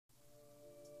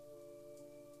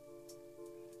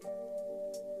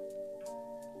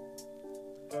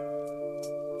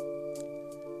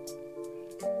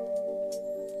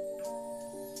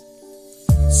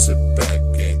Sit back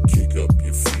and kick up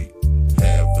your feet.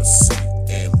 Have a seat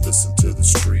and listen to the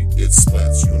street. It's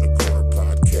Splats Unicorn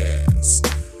Podcast.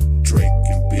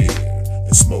 Drinking beer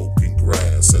and smoking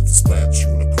grass at the Splats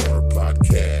Unicorn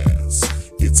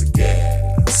Podcast. It's a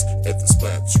gas at the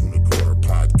Splats Unicorn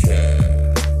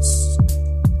Podcast.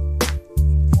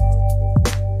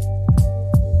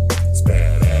 It's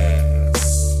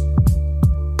badass.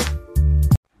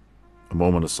 A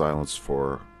moment of silence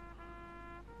for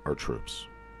our troops.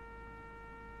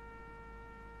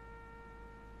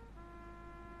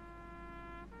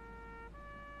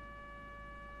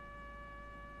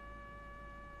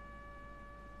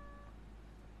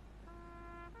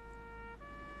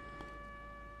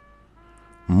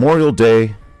 Memorial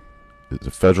Day is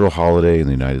a federal holiday in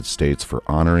the United States for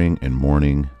honoring and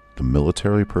mourning the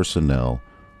military personnel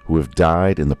who have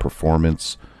died in the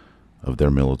performance of their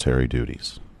military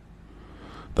duties.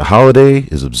 The holiday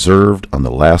is observed on the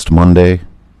last Monday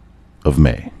of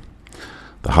May.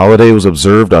 The holiday was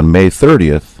observed on May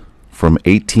 30th from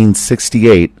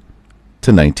 1868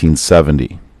 to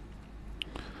 1970.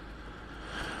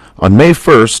 On May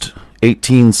 1st,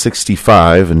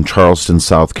 1865, in Charleston,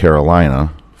 South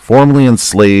Carolina, formerly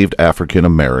enslaved African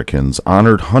Americans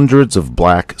honored hundreds of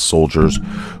black soldiers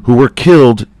who were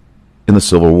killed in the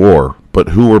Civil War, but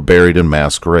who were buried in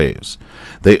mass graves.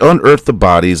 They unearthed the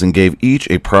bodies and gave each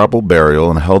a proper burial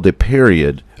and held a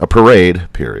parade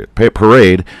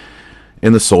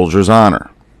in the soldiers' honor.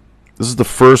 This is the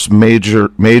first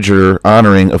major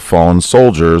honoring of fallen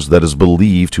soldiers that is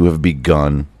believed to have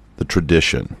begun the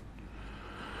tradition.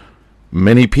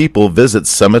 Many people visit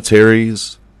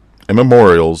cemeteries and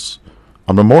memorials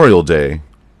on Memorial Day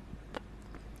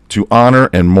to honor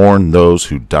and mourn those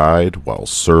who died while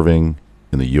serving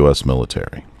in the U.S.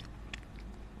 military.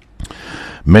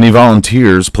 Many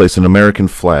volunteers place an American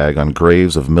flag on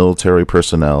graves of military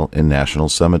personnel in national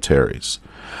cemeteries.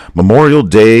 Memorial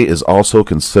Day is also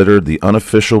considered the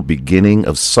unofficial beginning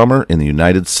of summer in the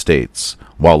United States,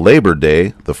 while Labor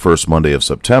Day, the first Monday of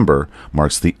September,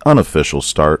 marks the unofficial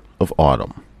start of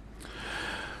autumn.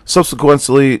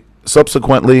 Subsequently,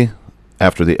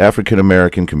 after the African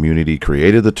American community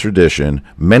created the tradition,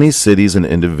 many cities and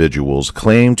individuals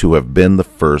claim to have been the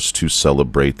first to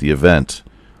celebrate the event.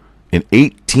 In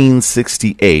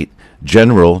 1868,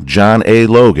 General John A.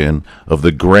 Logan of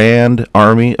the Grand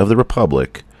Army of the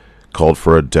Republic called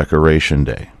for a Decoration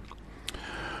Day,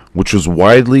 which was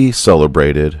widely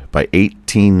celebrated. By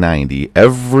 1890,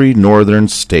 every northern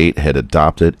state had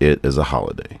adopted it as a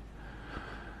holiday.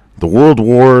 The World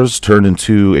Wars turned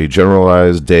into a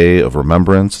generalized day of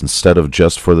remembrance instead of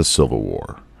just for the Civil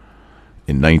War.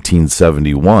 In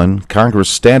 1971, Congress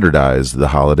standardized the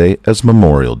holiday as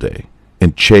Memorial Day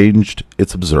and changed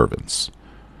its observance.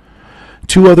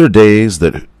 Two other days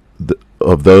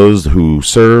of those who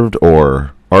served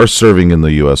or are serving in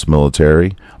the U.S.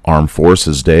 military: Armed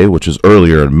Forces Day, which is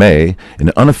earlier in May,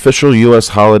 an unofficial U.S.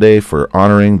 holiday for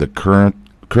honoring the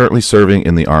currently serving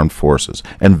in the armed forces,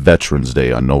 and Veterans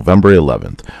Day on November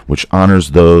 11th, which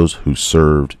honors those who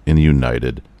served in the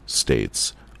United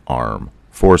States Armed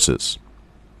Forces.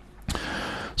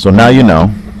 So now you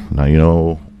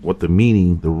know what the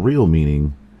real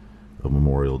meaning of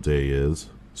Memorial Day is.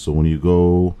 So when you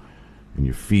go and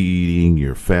you're feeding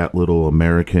your fat little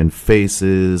American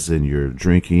faces and you're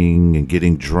drinking and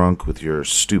getting drunk with your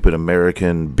stupid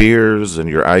American beers and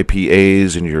your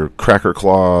IPAs and your Cracker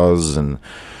Claws and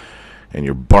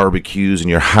your barbecues and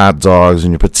your hot dogs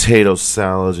and your potato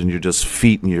salads and you're just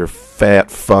feeding your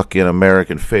fat fucking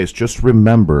American face, just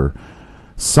remember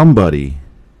somebody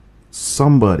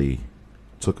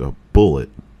took a bullet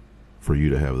for you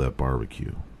to have that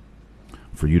barbecue,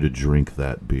 for you to drink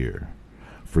that beer,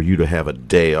 for you to have a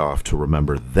day off to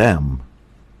remember them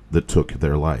that took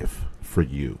their life for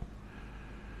you.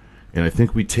 And I feel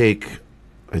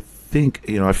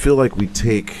like we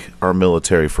take our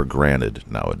military for granted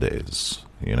nowadays,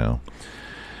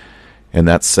 and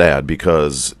that's sad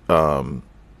because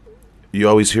you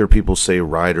always hear people say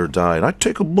ride or die, and I'd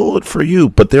take a bullet for you,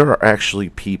 but there are actually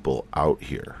people out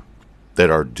here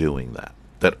that are doing that.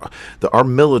 Our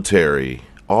military,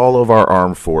 all of our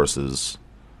armed forces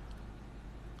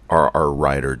are our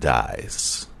ride or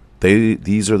dies.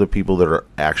 These are the people that are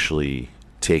actually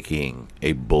taking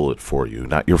a bullet for you,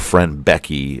 not your friend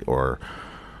Becky or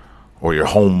your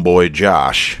homeboy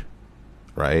Josh,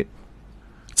 right?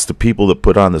 It's the people that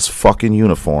put on this fucking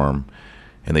uniform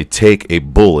and they take a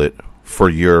bullet for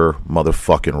your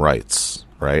motherfucking rights,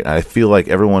 right? I feel like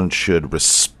everyone should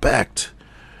respect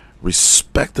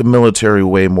the military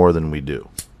way more than we do.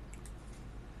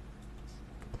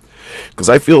 Because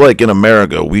I feel like in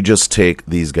America, we just take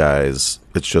these guys,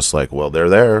 it's just like, well, they're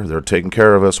there, they're taking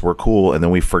care of us, we're cool, and then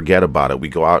we forget about it. We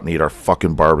go out and eat our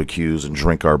fucking barbecues and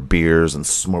drink our beers and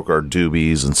smoke our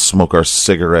doobies and smoke our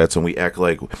cigarettes, and we act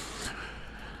like...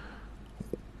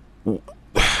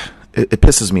 It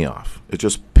pisses me off. It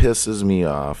just pisses me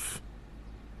off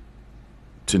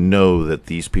to know that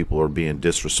these people are being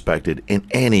disrespected in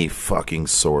any fucking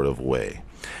sort of way.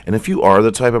 And if you are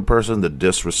the type of person that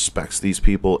disrespects these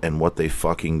people and what they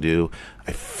fucking do,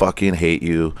 I fucking hate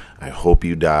you. I hope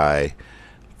you die.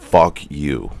 Fuck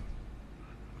you.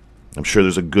 I'm sure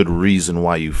there's a good reason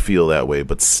why you feel that way,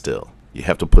 but still, you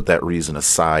have to put that reason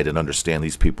aside and understand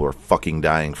these people are fucking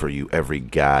dying for you every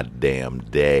goddamn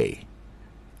day.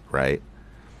 Right?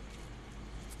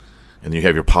 And you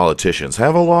have your politicians.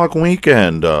 Have a long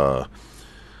weekend.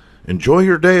 Enjoy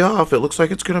your day off. It looks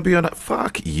like it's going to be on...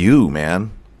 Fuck you,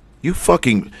 man. You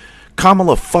fucking...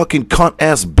 Kamala fucking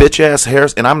cunt-ass, bitch-ass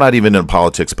Harris. And I'm not even in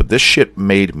politics, but this shit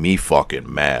made me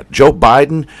fucking mad. Joe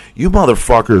Biden, you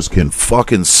motherfuckers can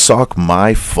fucking suck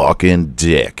my fucking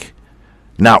dick.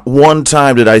 Not one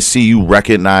time did I see you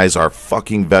recognize our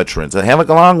fucking veterans. And have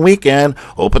a long weekend.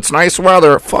 Hope it's nice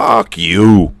weather. Fuck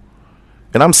you.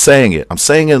 And I'm saying it. I'm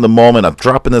saying it in the moment. I'm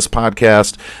dropping this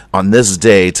podcast on this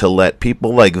day to let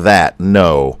people like that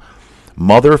know,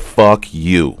 motherfuck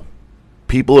you.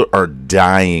 People are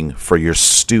dying for your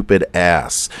stupid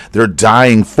ass. They're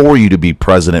dying for you to be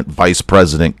president, vice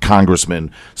president,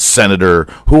 congressman, senator,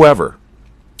 whoever.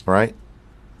 Right?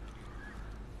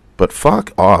 But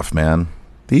fuck off, man.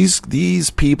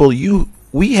 These people,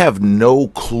 we have no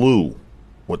clue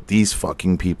what these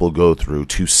fucking people go through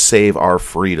to save our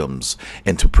freedoms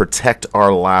and to protect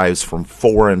our lives from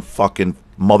foreign fucking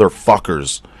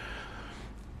motherfuckers.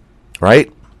 Right?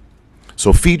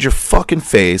 So feed your fucking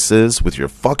faces with your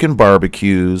fucking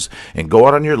barbecues and go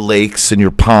out on your lakes and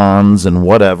your ponds and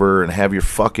whatever and have your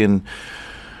fucking...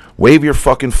 Wave your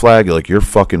fucking flag like you're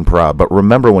fucking proud. But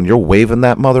remember, when you're waving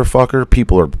that motherfucker,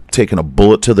 people are taking a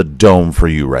bullet to the dome for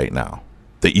you right now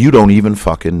that you don't even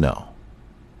fucking know.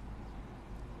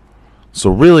 So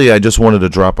really, I just wanted to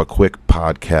drop a quick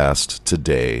podcast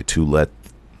today to let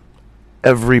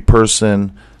every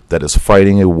person that is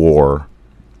fighting a war,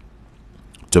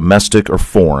 domestic or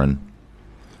foreign,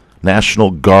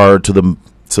 National Guard to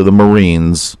the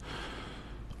Marines,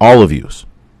 all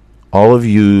of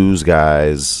yous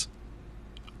guys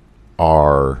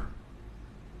are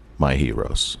my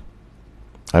heroes.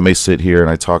 I may sit here and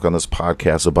I talk on this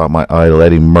podcast about my idol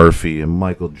Eddie Murphy and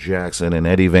Michael Jackson and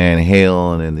Eddie Van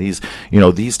Halen and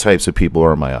these types of people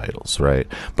are my idols, right?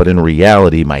 But in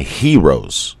reality, my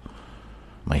heroes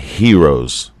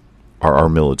are our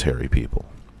military people,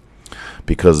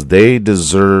 because they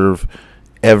deserve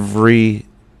every...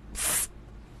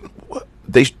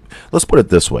 Let's put it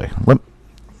this way. Let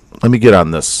me get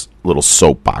on this little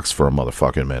soapbox for a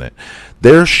motherfucking minute.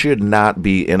 There should not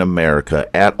be in America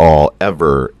at all,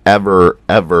 ever,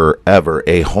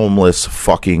 a homeless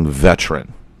fucking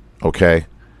veteran. Okay?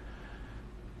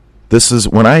 This is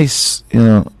when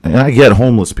and I get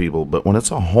homeless people, but when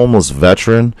it's a homeless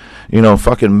veteran,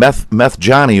 fucking meth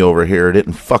Johnny over here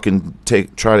didn't fucking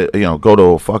try to, go to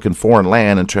a fucking foreign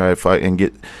land and try to fight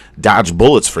and dodge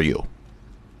bullets for you.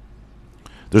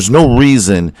 There's no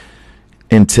reason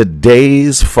in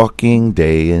today's fucking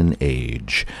day and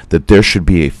age that there should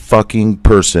be a fucking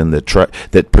person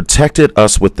that protected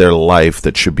us with their life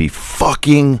that should be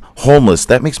fucking homeless.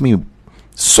 That makes me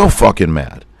so fucking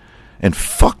mad. And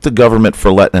fuck the government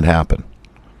for letting it happen.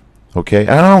 Okay?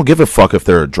 I don't give a fuck if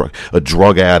they're a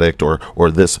drug addict or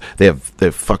this. They have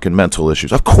fucking mental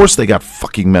issues. Of course they got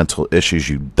fucking mental issues,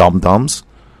 you dum-dums.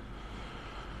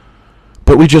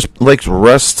 But we just, like the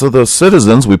rest of the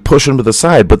citizens, we push them to the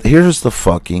side. But here's the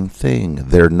fucking thing.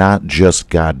 They're not just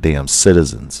goddamn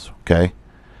citizens, okay?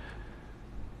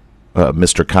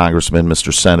 Mr. Congressman,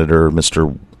 Mr. Senator,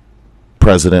 Mr.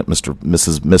 President, Mr.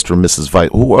 Mrs.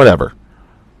 Vice, whatever.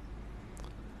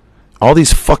 All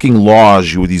these fucking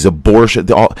laws, these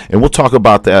abortion, and we'll talk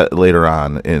about that later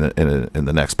on in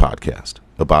the next podcast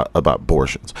about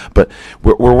abortions. But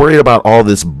we're worried about all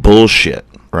this bullshit.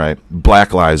 Right,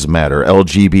 Black Lives Matter,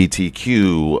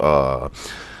 LGBTQ,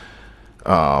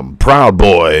 Proud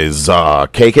Boys,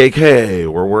 KKK.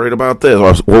 We're worried about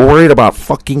this. We're worried about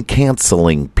fucking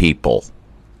canceling people.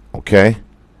 Okay,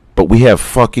 but we have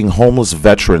fucking homeless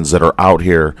veterans that are out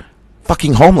here,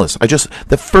 fucking homeless.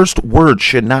 The first word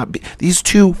should not be. These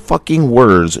two fucking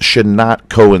words should not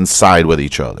coincide with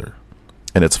each other,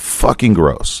 and it's fucking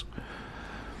gross.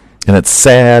 And it's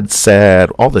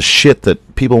sad, all the shit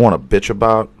that people want to bitch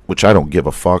about, which I don't give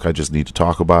a fuck, I just need to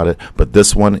talk about it. But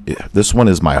this one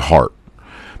is my heart.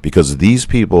 Because these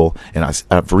people, and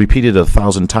I've repeated it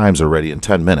 1,000 times already in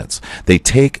 10 minutes, they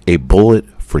take a bullet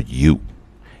for you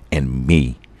and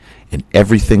me and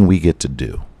everything we get to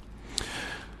do.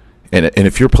 And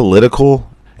if you're political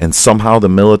and somehow the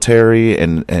military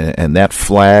and that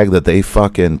flag that they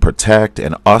fucking protect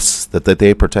and us that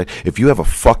they protect, if you have a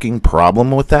fucking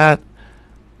problem with that,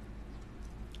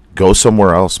 go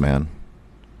somewhere else, man.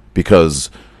 Because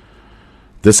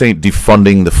this ain't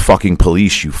defunding the fucking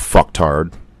police, you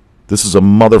fucktard. This is a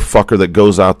motherfucker that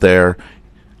goes out there.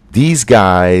 These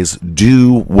guys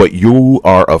do what you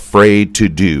are afraid to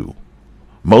do.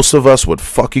 Most of us would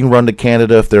fucking run to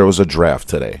Canada if there was a draft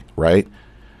today, right?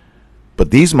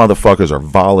 But these motherfuckers are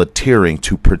volunteering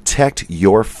to protect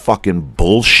your fucking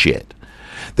bullshit.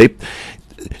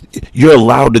 You're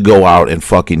allowed to go out and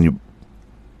fucking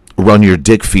run your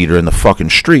dick feeder in the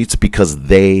fucking streets because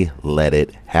they let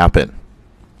it happen.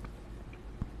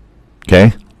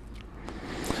 Okay?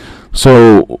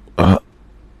 So, I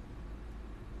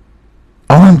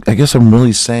guess I'm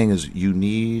really saying is you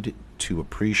need to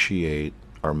appreciate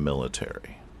our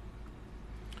military.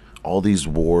 All these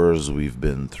wars we've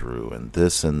been through and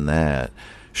this and that.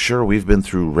 Sure, we've been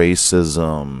through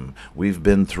racism. We've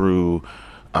been through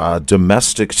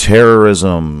domestic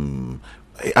terrorism.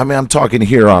 I mean, I'm talking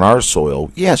here on our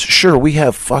soil. Yes, sure, we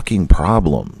have fucking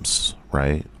problems,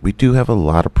 right? We do have a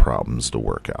lot of problems to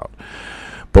work out.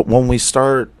 But when we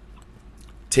start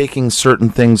taking certain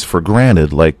things for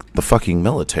granted, like the fucking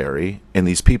military and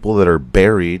these people that are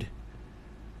buried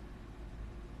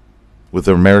with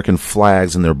their American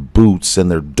flags and their boots and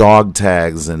their dog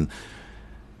tags, and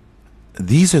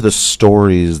these are the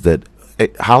stories that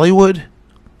Hollywood,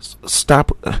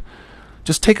 stop,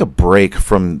 just take a break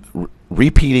from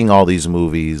repeating all these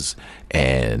movies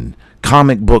and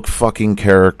comic book fucking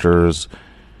characters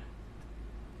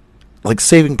like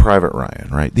Saving Private Ryan,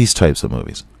 right? These types of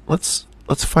movies. Let's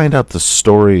find out the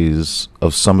stories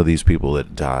of some of these people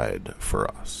that died for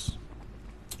us.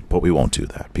 But we won't do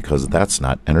that because that's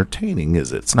not entertaining,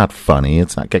 is it? It's not funny.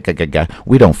 It's not.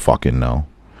 We don't fucking know.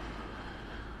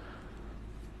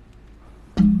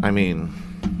 I mean,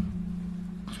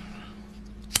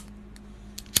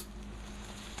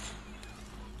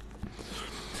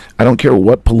 I don't care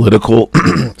what political,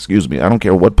 excuse me, I don't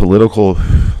care what political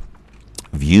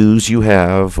views you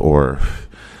have, or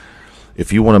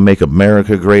if you want to make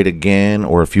America great again,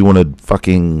 or if you want to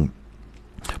fucking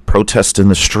protest in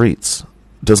the streets.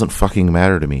 Doesn't fucking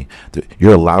matter to me.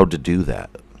 You're allowed to do that.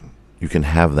 You can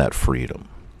have that freedom.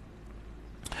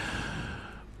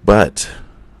 But,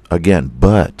 again,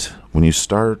 when you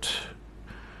start,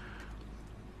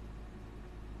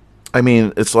 I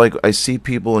mean, it's like I see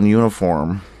people in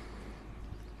uniform,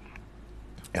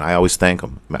 and I always thank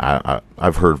them.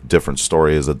 I've heard different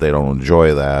stories that they don't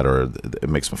enjoy that, or it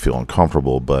makes them feel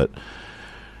uncomfortable, but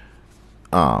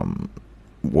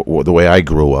the way I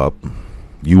grew up,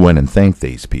 you went and thanked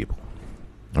these people,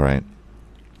 all right?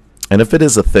 And if it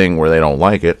is a thing where they don't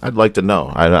like it, I'd like to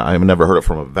know. I've never heard it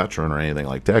from a veteran or anything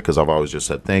like that, because I've always just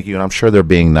said thank you, and I'm sure they're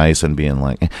being nice and being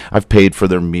like, I've paid for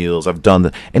their meals, I've done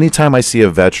the. Anytime I see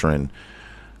a veteran,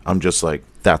 I'm just like,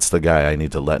 that's the guy I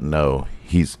need to let know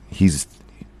he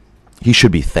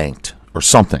should be thanked or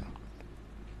something.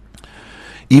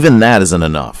 Even that isn't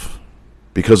enough,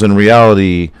 because in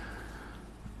reality,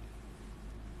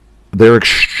 they're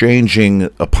exchanging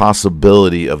a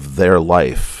possibility of their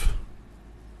life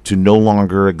to no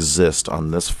longer exist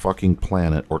on this fucking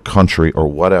planet or country or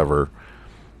whatever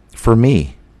for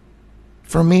me.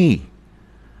 For me.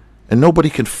 And nobody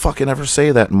can fucking ever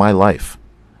say that in my life.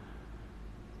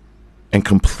 And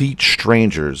complete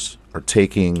strangers are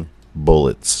taking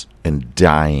bullets and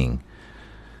dying.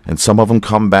 And some of them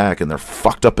come back and they're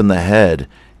fucked up in the head.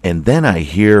 And then I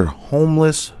hear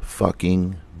homeless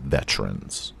fucking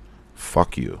veterans.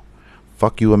 Fuck you.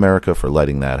 Fuck you, America, for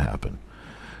letting that happen.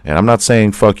 And I'm not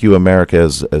saying fuck you, America,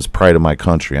 as pride of my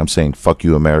country. I'm saying fuck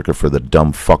you, America, for the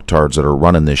dumb fucktards that are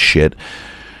running this shit,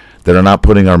 that are not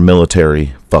putting our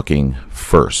military fucking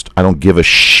first. I don't give a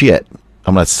shit.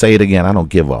 I'm going to say it again. I don't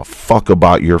give a fuck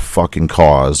about your fucking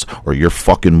cause or your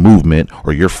fucking movement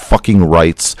or your fucking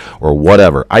rights or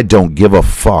whatever. I don't give a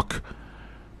fuck.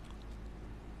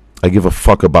 I give a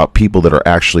fuck about people that are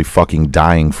actually fucking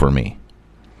dying for me.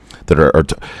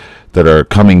 That are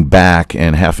coming back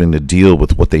and having to deal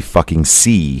with what they fucking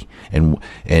see, and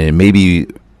maybe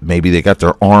they got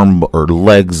their arm or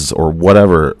legs or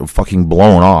whatever fucking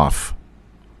blown off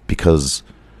because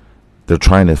they're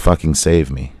trying to fucking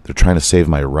save me. They're trying to save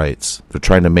my rights. They're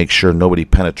trying to make sure nobody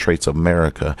penetrates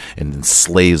America and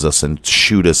enslaves us and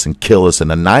shoot us and kill us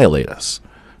and annihilate us,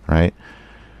 right?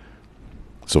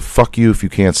 So fuck you if you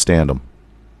can't stand them.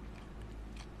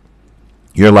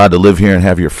 You're allowed to live here and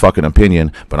have your fucking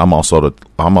opinion, but I'm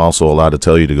also allowed to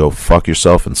tell you to go fuck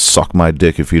yourself and suck my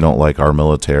dick if you don't like our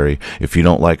military, if you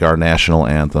don't like our national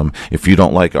anthem, if you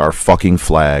don't like our fucking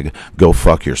flag, go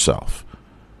fuck yourself.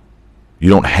 You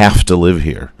don't have to live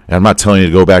here. And I'm not telling you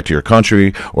to go back to your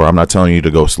country, or I'm not telling you to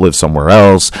go live somewhere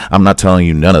else. I'm not telling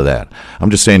you none of that.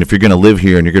 I'm just saying if you're going to live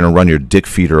here and you're going to run your dick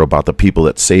feeder about the people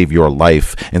that save your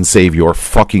life and save your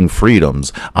fucking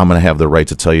freedoms, I'm going to have the right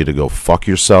to tell you to go fuck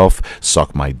yourself,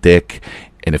 suck my dick.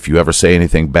 And if you ever say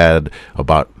anything bad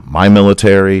about my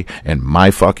military and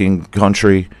my fucking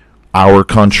country, our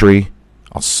country,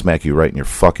 I'll smack you right in your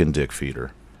fucking dick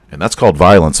feeder. And that's called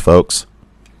violence, folks.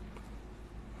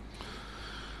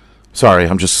 Sorry,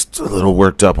 I'm just a little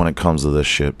worked up when it comes to this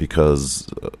shit because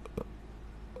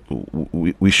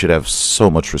we should have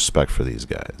so much respect for these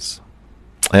guys.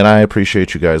 And I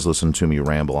appreciate you guys listening to me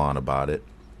ramble on about it.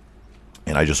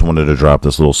 And I just wanted to drop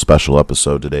this little special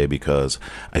episode today because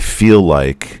I feel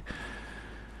like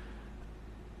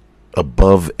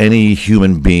above any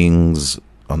human beings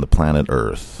on the planet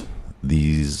Earth,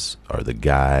 these are the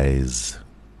guys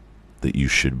that you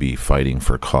should be fighting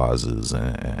for causes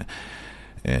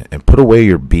and put away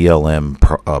your BLM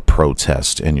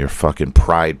protest and your fucking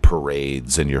pride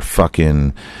parades and your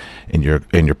fucking and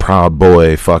your Proud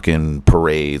Boy fucking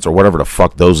parades or whatever the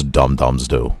fuck those dum-dums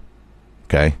do.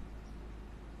 Okay?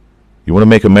 You want to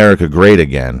make America great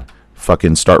again,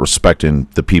 fucking start respecting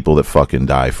the people that fucking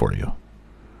die for you.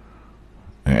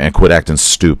 And quit acting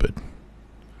stupid.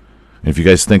 And if you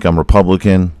guys think I'm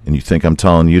Republican and you think I'm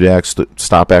telling you to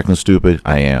stop acting stupid,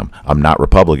 I am. I'm not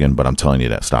Republican, but I'm telling you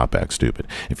to stop acting stupid.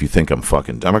 If you think I'm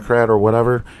fucking Democrat or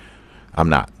whatever, I'm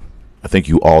not. I think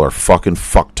you all are fucking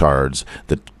fucktards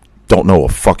that don't know a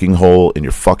fucking hole in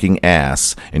your fucking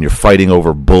ass and you're fighting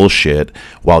over bullshit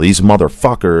while these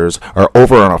motherfuckers are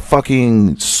over on a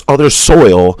fucking other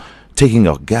soil taking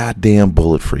a goddamn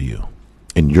bullet for you.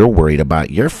 And you're worried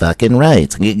about your fucking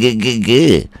rights.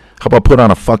 How about put on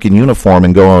a fucking uniform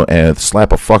and go and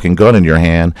slap a fucking gun in your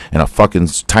hand and a fucking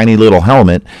tiny little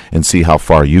helmet and see how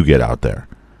far you get out there.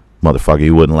 Motherfucker,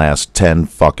 you wouldn't last 10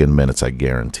 fucking minutes, I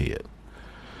guarantee it.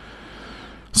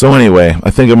 So anyway,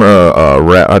 I think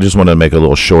I just wanted to make a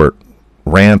little short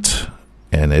rant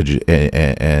and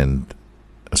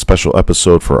a special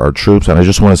episode for our troops. And I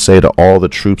just want to say to all the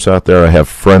troops out there, I have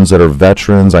friends that are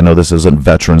veterans. I know this isn't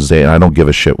Veterans Day, and I don't give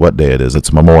a shit what day it is.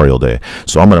 It's Memorial Day.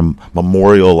 So I'm going to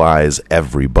memorialize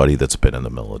everybody that's been in the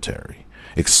military,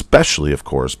 especially, of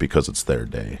course, because it's their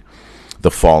day,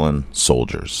 the fallen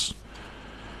soldiers.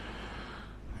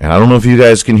 And I don't know if you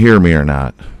guys can hear me or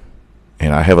not,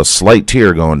 and I have a slight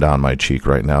tear going down my cheek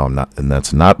right now, and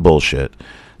that's not bullshit.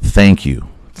 Thank you.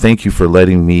 Thank you for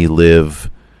letting me live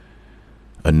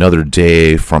another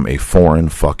day from a foreign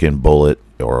fucking bullet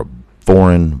or a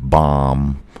foreign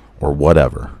bomb or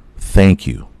whatever. Thank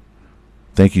you.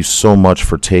 Thank you so much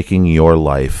for taking your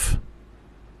life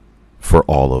for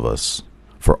all of us.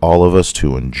 For all of us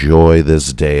to enjoy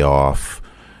this day off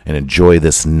and enjoy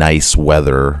this nice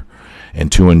weather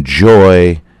and to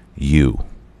enjoy you.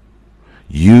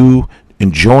 You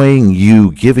enjoying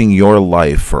you, giving your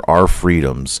life for our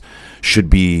freedoms should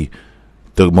be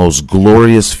the most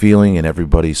glorious feeling in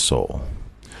everybody's soul.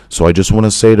 So I just want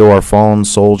to say to our fallen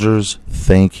soldiers,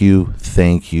 thank you,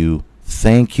 thank you,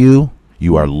 thank you.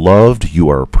 You are loved, you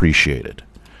are appreciated.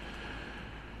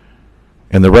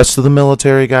 And the rest of the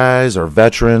military guys, our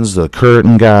veterans, the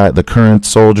current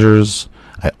soldiers,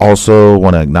 I also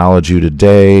want to acknowledge you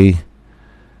today,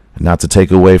 not to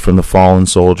take away from the fallen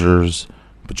soldiers,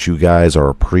 but you guys are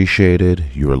appreciated.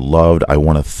 You are loved. I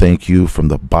want to thank you from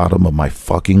the bottom of my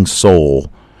fucking soul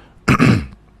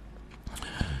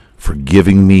for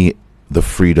giving me the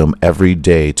freedom every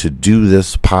day to do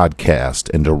this podcast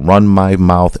and to run my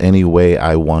mouth any way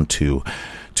I want to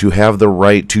have the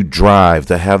right to drive,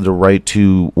 to have the right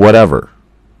to whatever.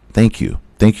 Thank you.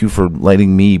 Thank you for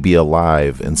letting me be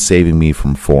alive and saving me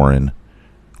from foreign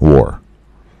war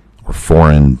or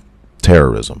foreign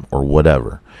terrorism or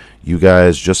whatever. You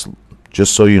guys, just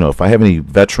so you know, if I have any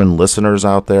veteran listeners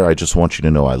out there, I just want you to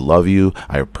know I love you,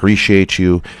 I appreciate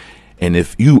you, and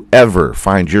if you ever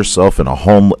find yourself in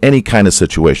any kind of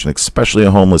situation, especially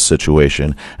a homeless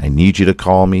situation, I need you to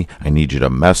call me, I need you to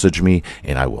message me,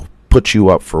 and I will put you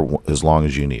up for as long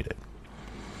as you need it.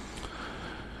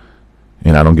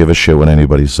 And I don't give a shit what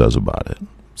anybody says about it.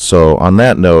 So on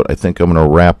that note, I think I'm going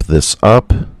to wrap this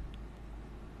up.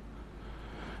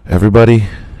 Everybody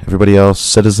else,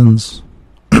 citizens,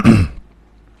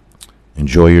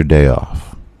 enjoy your day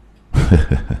off.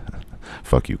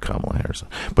 Fuck you, Kamala Harris.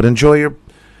 But enjoy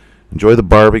Enjoy the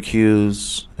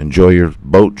barbecues, enjoy your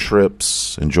boat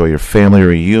trips, enjoy your family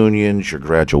reunions, your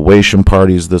graduation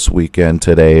parties this weekend,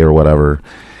 today, or whatever.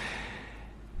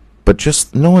 But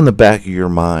just know in the back of your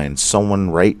mind, someone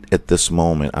right at this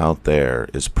moment out there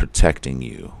is protecting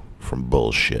you from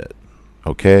bullshit.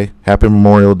 Okay? Happy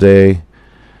Memorial Day,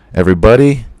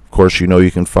 everybody. Of course, you know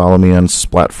you can follow me on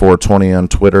Splat420 on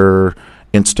Twitter,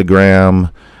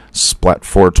 Instagram,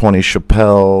 Splat420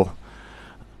 Chappelle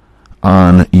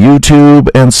on YouTube,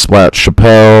 and Splat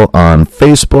Chappelle on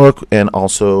Facebook, and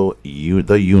also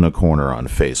the Unicorner on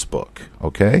Facebook.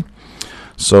 Okay?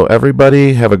 So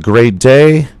everybody, have a great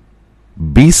day.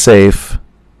 Be safe.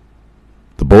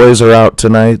 The boys are out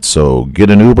tonight, so get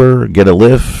an Uber, get a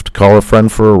Lyft, call a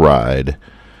friend for a ride.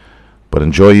 But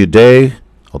enjoy your day.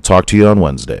 I'll talk to you on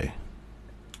Wednesday.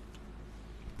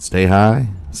 Stay high,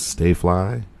 stay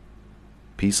fly.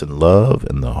 Peace and love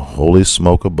and the holy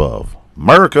smoke above.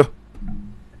 America!